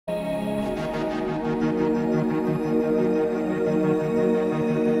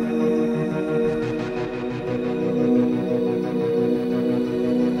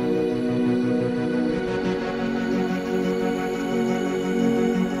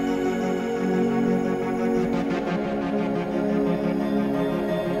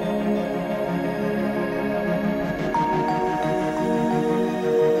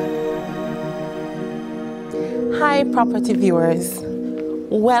property viewers,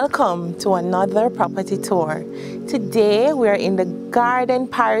 welcome to another property tour. Today we are in the Garden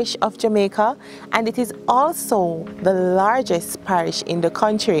Parish of Jamaica, and it is also the largest parish in the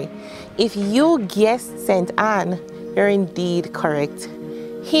country. If you guessed St. Anne, you're indeed correct.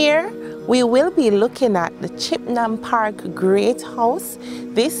 Here we will be looking at the Chippenham Park Great House.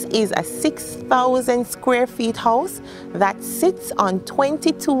 This is a 6,000 square feet house that sits on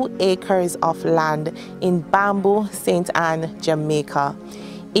 22 acres of land in Bamboo, St. Anne, Jamaica.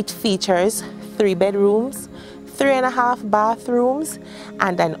 It features 3 bedrooms, 3.5 bathrooms,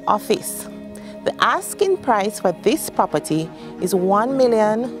 and an office. The asking price for this property is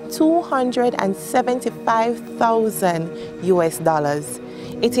 $1,275,000 US.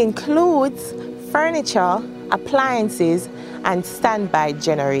 It includes furniture, appliances, and standby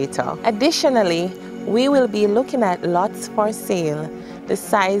generator. Additionally, we will be looking at lots for sale. The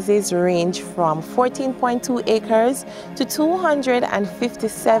sizes range from 14.2 acres to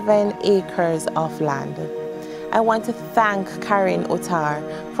 257 acres of land. I want to thank Karen Ottar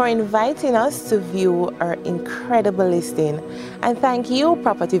for inviting us to view our incredible listing, and thank you,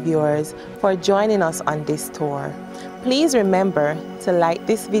 property viewers, for joining us on this tour. Please remember to like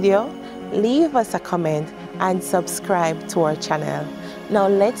this video, leave us a comment, and subscribe to our channel. Now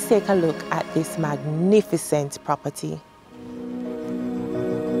let's take a look at this magnificent property.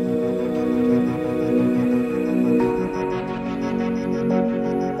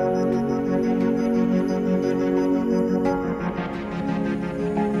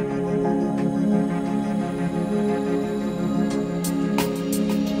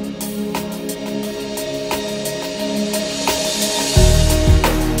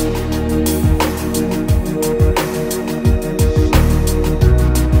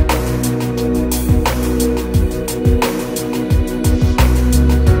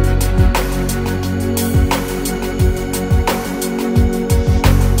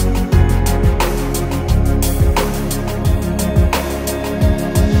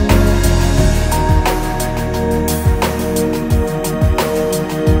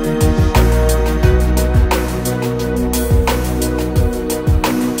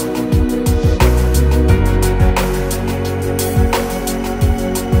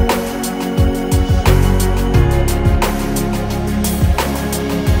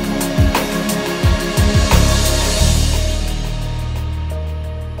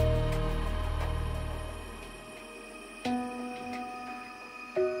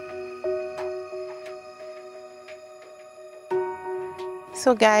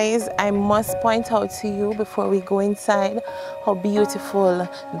 So guys, I must point out to you before we go inside how beautiful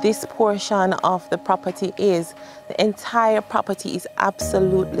this portion of the property is. The entire property is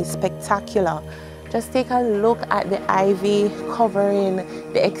absolutely spectacular. Just take a look at the ivy covering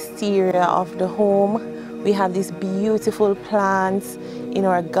the exterior of the home. We have these beautiful plants in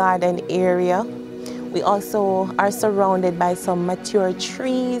our garden area. We also are surrounded by some mature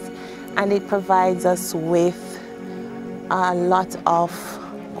trees, and it provides us with a lot of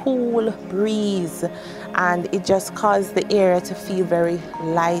cool breeze, and it just causes the area to feel very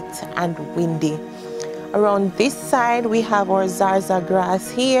light and windy. Around this side we have our zarza grass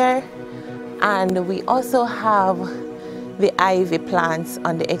here, and we also have the ivy plants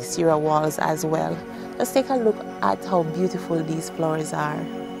on the exterior walls as well. Let's take a look at how beautiful these flowers are.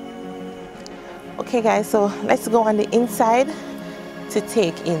 Okay guys, so let's go on the inside to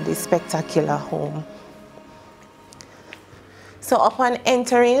take in this spectacular home. So upon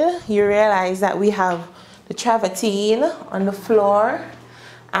entering, you realize that we have the travertine on the floor,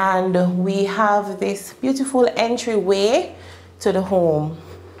 and we have this beautiful entryway to the home.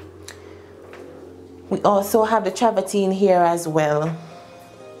 We also have the travertine here as well.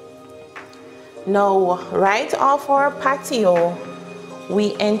 Now, right off our patio,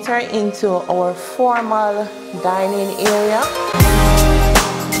 we enter into our formal dining area.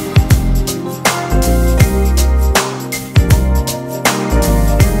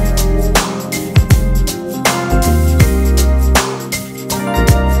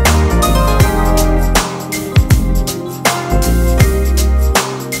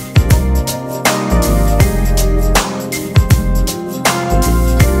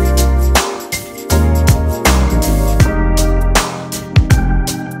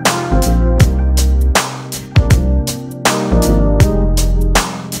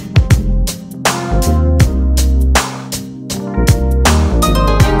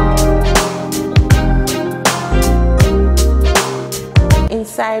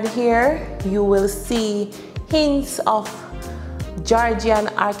 Inside here, you will see hints of Georgian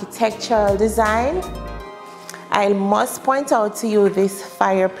architectural design. I must point out to you this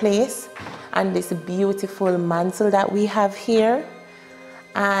fireplace. and this beautiful mantle that we have here.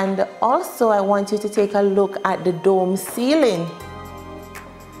 And also I want you to take a look at the dome ceiling.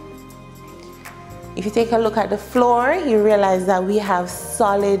 If you take a look at the floor, you realize that we have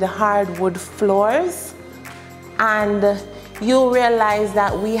solid hardwood floors, and you realize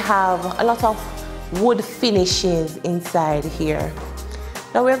that we have a lot of wood finishes inside here.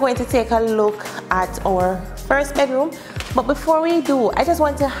 Now we're going to take a look at our first bedroom, but before we do, I just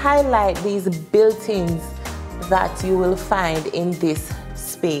want to highlight these built-ins that you will find in this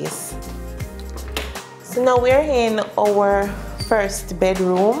space. So now we're in our first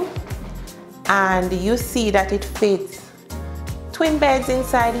bedroom, and you see that it fits twin beds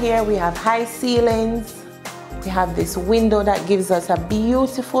inside here. We have high ceilings. We have this window that gives us a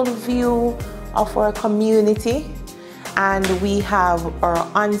beautiful view of our community, and we have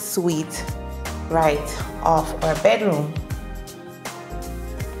our ensuite right off our bedroom.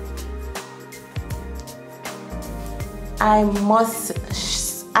 I must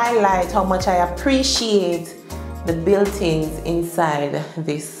highlight how much I appreciate the built-ins inside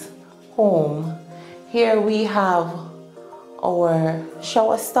this home. Here we have our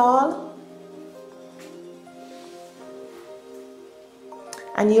shower stall,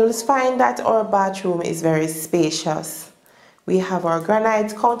 and you'll find that our bathroom is very spacious. We have our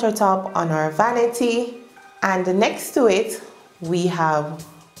granite countertop on our vanity, and next to it we have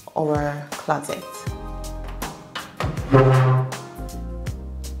our closet.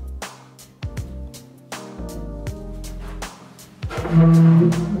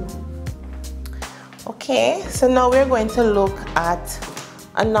 Okay, so now we're going to look at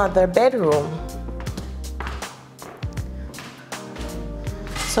another bedroom.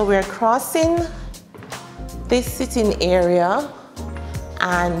 So we're crossing this sitting area,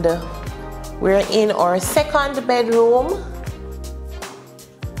 and we're in our second bedroom,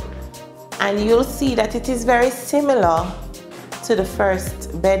 and you'll see that it is very similar to the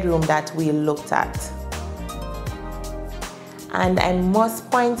first bedroom that we looked at. And I must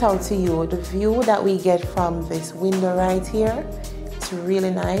point out to you the view that we get from this window right here. It's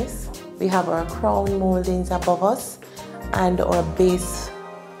really nice. We have our crown moldings above us and our base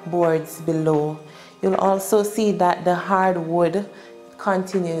boards below. You'll also see that the hardwood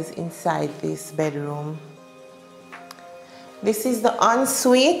continues inside this bedroom. This is the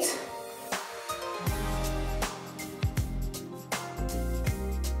ensuite.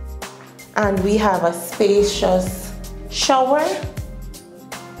 And we have a spacious shower,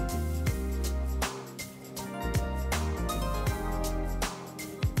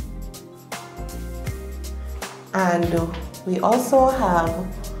 and we also have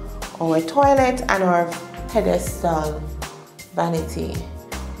our toilet and our pedestal vanity.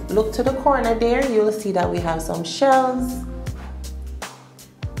 Look to the corner there, you'll see that we have some shelves.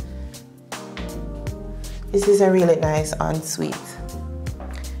 This is a really nice ensuite.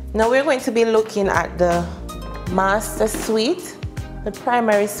 Now we're going to be looking at the master suite, the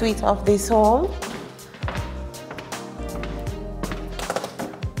primary suite of this home.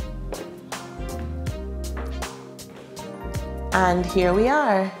 And here we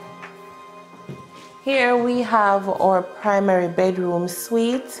are. Here we have our primary bedroom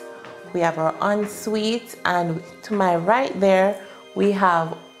suite. We have our ensuite, and to my right there we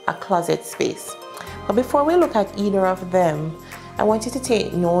have a closet space. But before we look at either of them, I want you to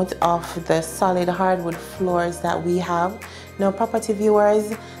take note of the solid hardwood floors that we have. Now, property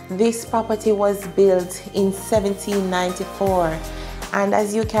viewers, this property was built in 1794, and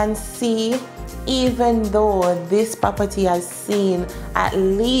as you can see, even though this property has seen at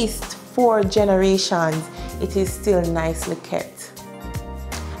least 4 generations, it is still nicely kept.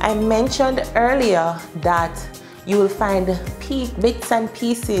 I mentioned earlier that you will find bits and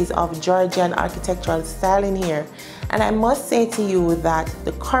pieces of Georgian architectural style in here, and I must say to you that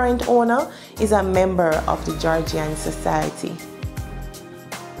the current owner is a member of the Georgian Society.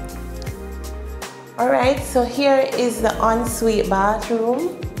 Alright, so here is the ensuite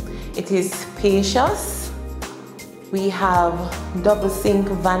bathroom. It is spacious. We have double sink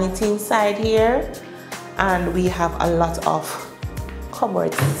vanity inside here, and we have a lot of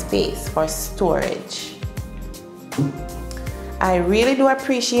cupboard space for storage. I really do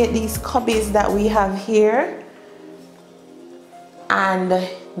appreciate these cubbies that we have here, and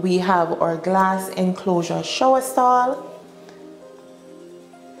we have our glass enclosure shower stall.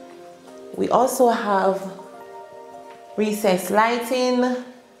 We also have recessed lighting,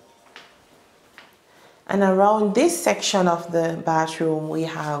 and around this section of the bathroom we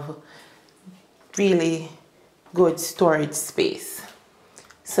have really good storage space.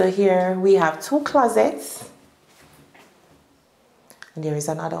 So here we have 2 closets, and there is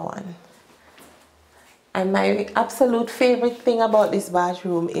another one. And my absolute favorite thing about this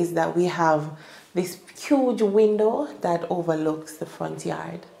bathroom is that we have this huge window that overlooks the front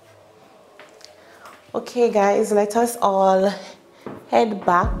yard. Okay guys, let us all head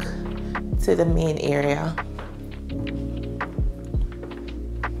back to the main area.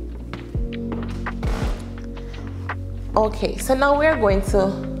 Okay, so now we're going to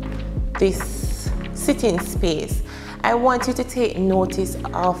this sitting space. I want you to take notice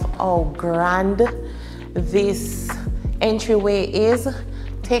of how grand this entryway is.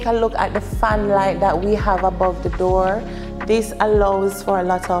 Take a look at the fan light that we have above the door. This allows for a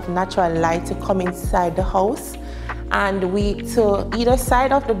lot of natural light to come inside the house. And to either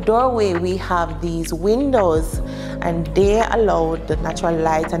side of the doorway, we have these windows, and they allow the natural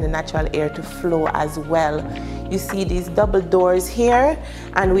light and the natural air to flow as well. You see these double doors here,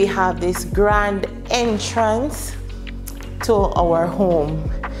 and we have this grand entrance to our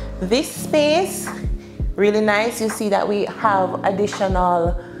home. This space, really nice. You see that we have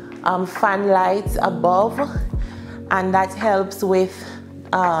additional fan lights above, and that helps with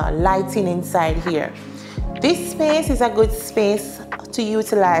lighting inside here. This space is a good space to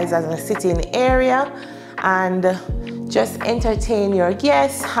utilize as a sitting area and just entertain your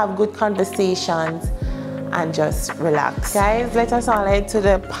guests, have good conversations, and just relax. Guys, let us all head to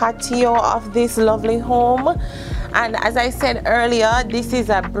the patio of this lovely home. And as I said earlier, this is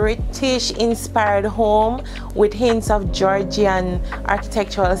a British inspired home with hints of Georgian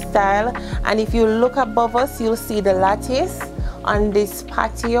architectural style. And if you look above us, you'll see the lattice on this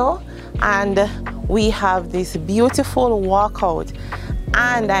patio, and we have this beautiful walkout.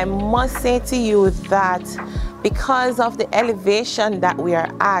 And I must say to you that because of the elevation that we are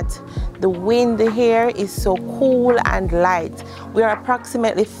at, the wind here is so cool and light. We are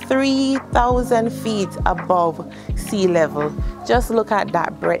approximately 3,000 feet above sea level. Just look at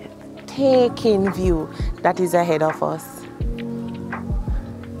that breathtaking view that is ahead of us.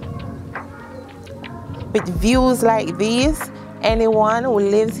 With views like these, anyone who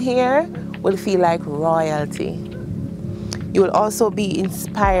lives here will feel like royalty. You will also be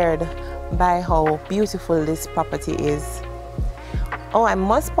inspired by how beautiful this property is. Oh, I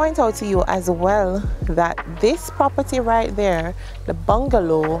must point out to you as well that this property right there, the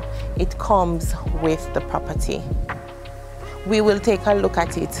bungalow, it comes with the property. We will take a look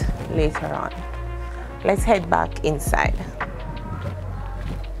at it later on. Let's head back inside.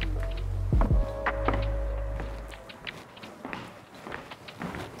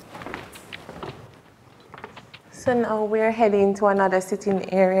 So now we're heading to another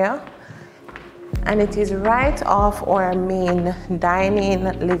sitting area, and it is right off our main dining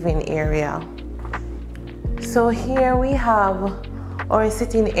living area. So here we have our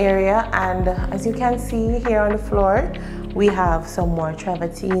sitting area, and as you can see here on the floor, we have some more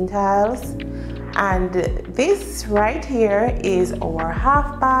travertine tiles, and this right here is our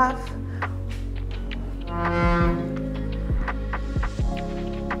half bath.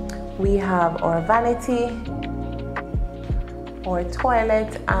 We have our vanity, our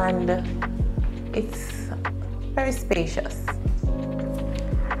toilet, and it's very spacious.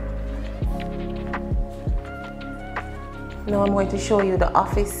 Now I'm going to show you the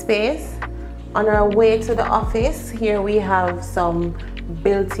office space. On our way to the office, here we have some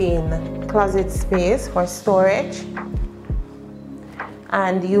built-in closet space for storage.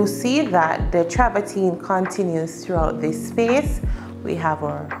 And you see that the travertine continues throughout this space. We have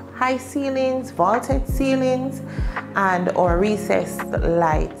our high ceilings, vaulted ceilings, and our recessed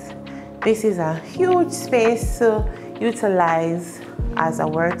lights. This is a huge space to utilize as a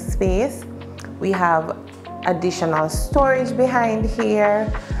workspace. We have additional storage behind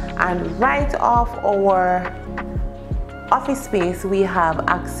here, and right off our office space we have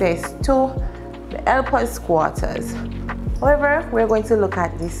access to the helper's quarters. However, we're going to look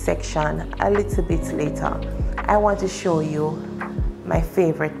at this section a little bit later. I want to show you my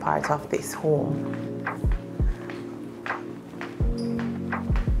favorite part of this home.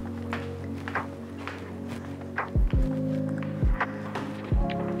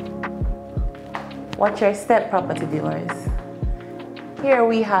 Watch your step, property viewers. Here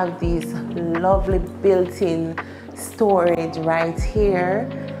we have these lovely built-in storage right here,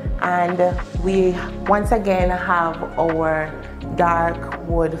 and we once again have our dark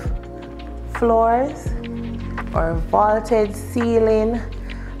wood floors, our vaulted ceiling,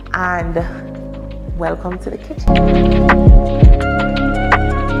 and welcome to the kitchen.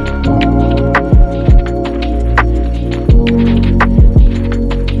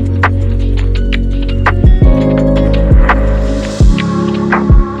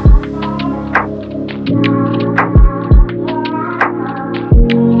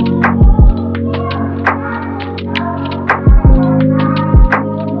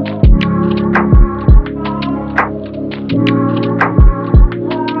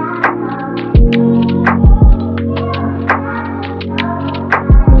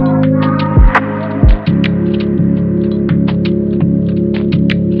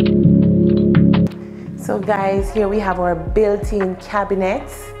 So guys, here we have our built-in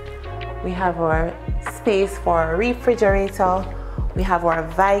cabinets. We have our space for a refrigerator. We have our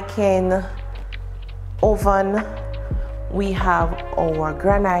Viking oven. We have our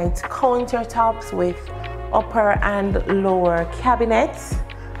granite countertops with upper and lower cabinets.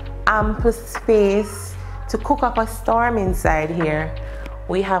 Ample space to cook up a storm inside here.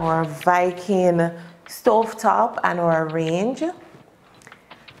 We have our Viking stovetop and our range.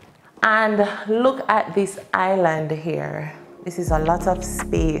 And look at this island here. This is a lot of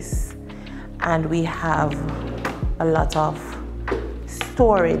space, and we have a lot of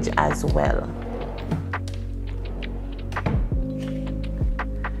storage as well.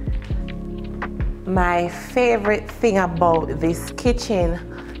 My favorite thing about this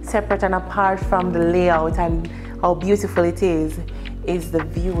kitchen, separate and apart from the layout and how beautiful it is the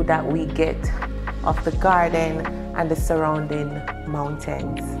view that we get of the garden and the surrounding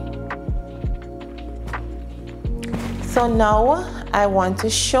mountains. So now I want to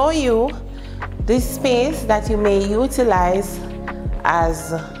show you this space that you may utilize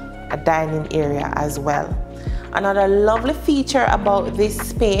as a dining area as well. Another lovely feature about this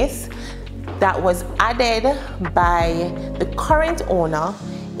space that was added by the current owner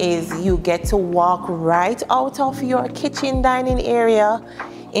is you get to walk right out of your kitchen dining area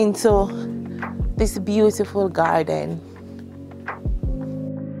into this beautiful garden.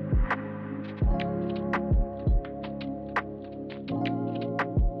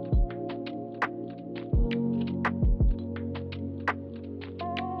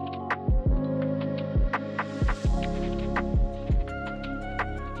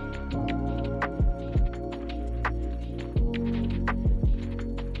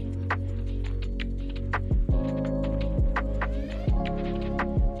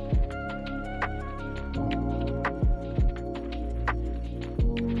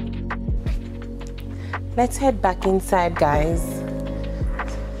 Let's head back inside, guys.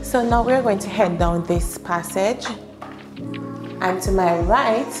 So now we're going to head down this passage, and to my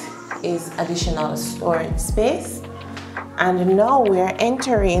right is additional storage space, and now we're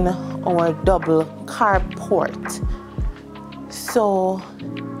entering our double carport. So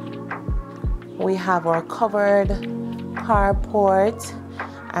we have our covered carport,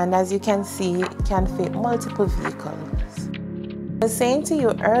 and as you can see, it can fit multiple vehicles. I was saying to you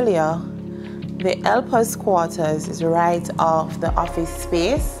earlier, the helper's quarters is right off the office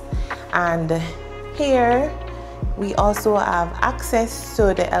space, and here we also have access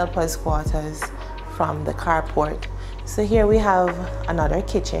to the helper's quarters from the carport. So here we have another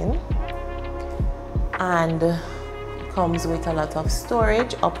kitchen, and comes with a lot of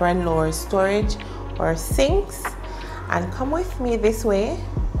storage, upper and lower storage or sinks. And come with me this way.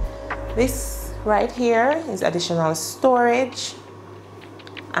 This right here is additional storage.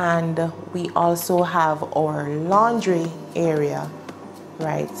 And we also have our laundry area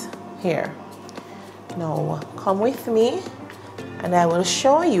right here. Now come with me and I will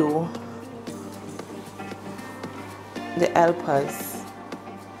show you the helpers'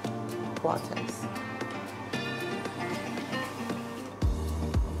 quarters.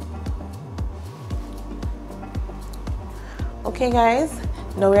 Okay guys,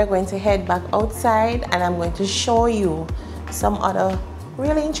 now we're going to head back outside and I'm going to show you some other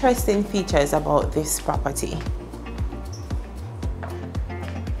really interesting features about this property.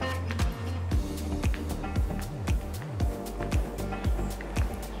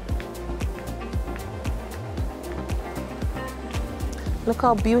 Look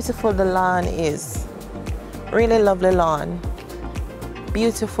how beautiful the lawn is. Really lovely lawn.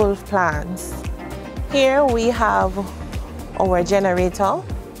 Beautiful plants. Here we have our generator.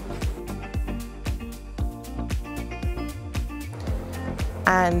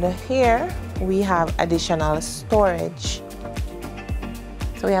 And here we have additional storage.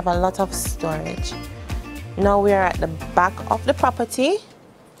 So we have a lot of storage. Now we are at the back of the property.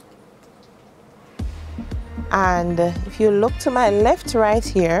 And if you look to my left right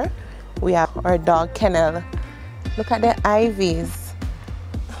here, we have our dog kennel. Look at the ivies.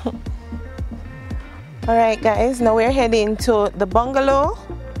 All right guys, now we're heading to the bungalow.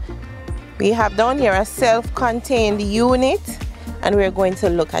 We have down here a self-contained unit, and we're going to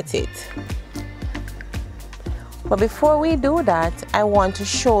look at it. But before we do that, I want to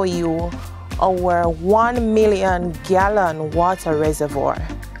show you our 1 million gallon water reservoir.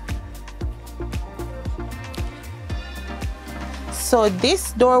 So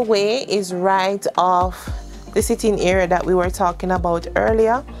this doorway is right off the sitting area that we were talking about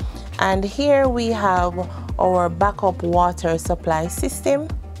earlier. And here we have our backup water supply system.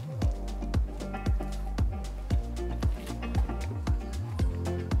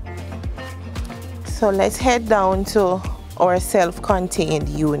 So let's head down to our self-contained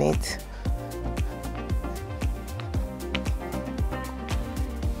unit.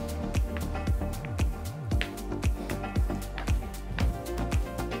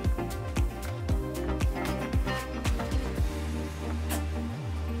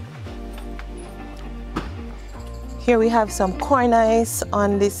 Here we have some cornice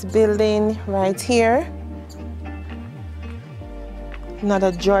on this building right here.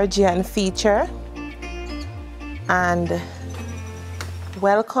 Another Georgian feature. And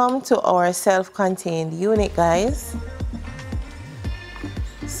welcome to our self-contained unit, guys.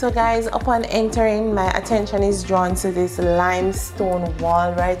 So guys, upon entering, my attention is drawn to this limestone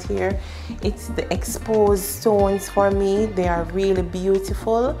wall right here. It's the exposed stones for me. They are really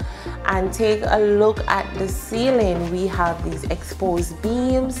beautiful. And take a look at the ceiling. We have these exposed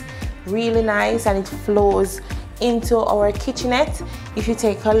beams, really nice, and it flows into our kitchenette. If you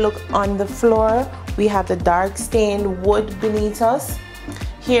take a look on the floor, we have the dark stained wood beneath us.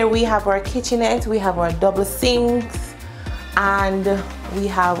 Here we have our kitchenette, we have our double sinks, and we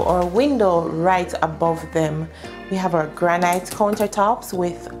have our window right above them. We have our granite countertops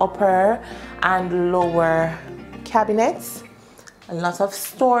with upper and lower cabinets, a lot of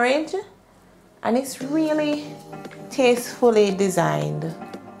storage, and it's really tastefully designed.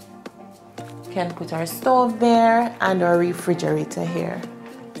 We can put our stove there and our refrigerator here.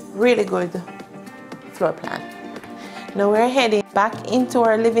 Really good floor plan. Now we're heading back into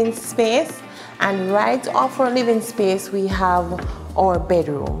our living space, and right off our living space we have our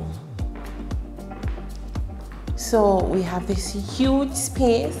bedroom. So we have this huge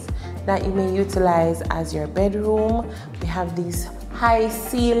space that you may utilize as your bedroom. We have this high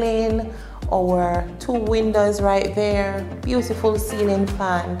ceiling, our two windows right there, beautiful ceiling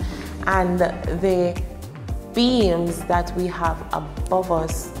fan, and the beams that we have above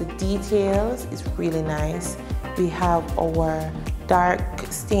us, the details is really nice. We have our dark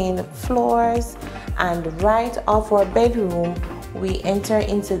stained floors, and right off our bedroom we enter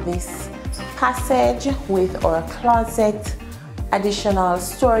into this passage with our closet, additional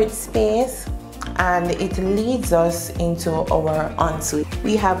storage space, and it leads us into our ensuite.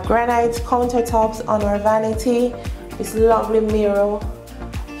 We have granite countertops on our vanity, this lovely mirror,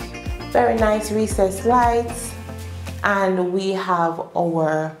 very nice recessed lights, and we have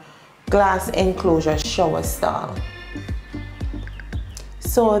our glass enclosure shower stall.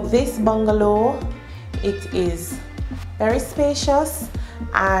 So this bungalow, it is very spacious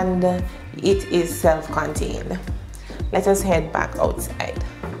and it is self-contained. Let us head back outside.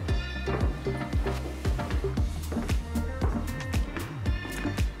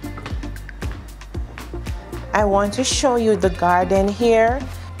 I want to show you the garden here.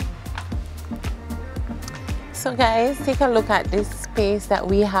 So guys, take a look at this space that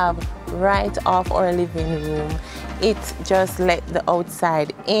we have right off our living room. It just let the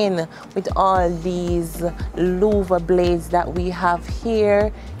outside in with all these louver blades that we have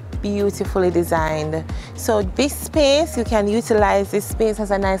here, beautifully designed. So this space, you can utilize this space as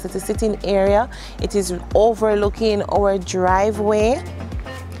a nice little sitting area. It is overlooking our driveway.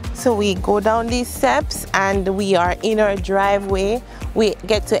 So we go down these steps and we are in our driveway. We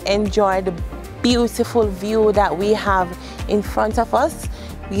get to enjoy the beautiful view that we have in front of us.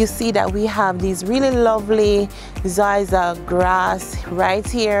 You see that we have these really lovely Zaza grass right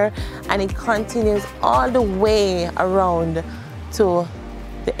here, and it continues all the way around to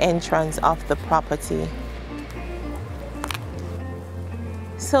the entrance of the property.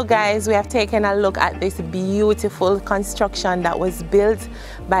 So guys, we have taken a look at this beautiful construction that was built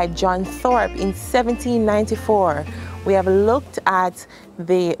by John Thorpe in 1794. We have looked at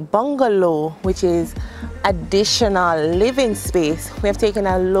the bungalow, which is additional living space. We have taken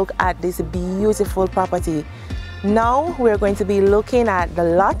a look at this beautiful property. Now we're going to be looking at the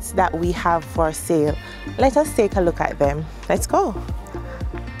lots that we have for sale. Let us take a look at them. Let's go.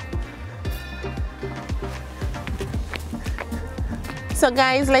 So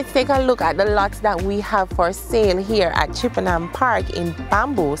guys, let's take a look at the lots that we have for sale here at Chippenham Park in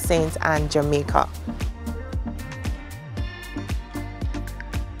Bamboo, St. Anne, Jamaica.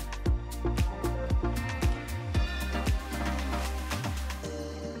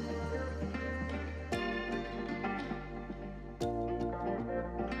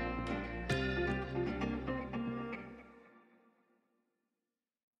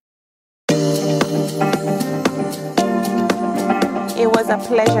 It was a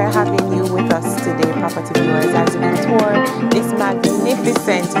pleasure having you with us today, property viewers, as we tour this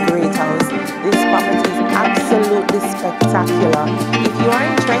magnificent great house. This property is absolutely spectacular. If you are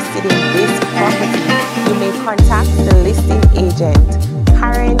interested in this property, you may contact the listing agent,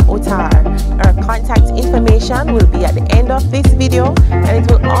 Karen Ottar, or contact information will be at the end of this video, and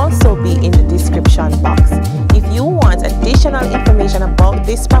it will also be in the description box. If you want additional information about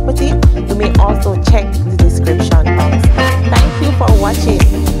this property, you may also check the description box. Thank you for watching.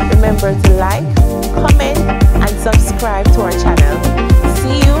 Remember to like, comment and subscribe to our channel.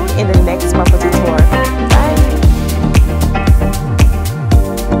 See you in the next property tour.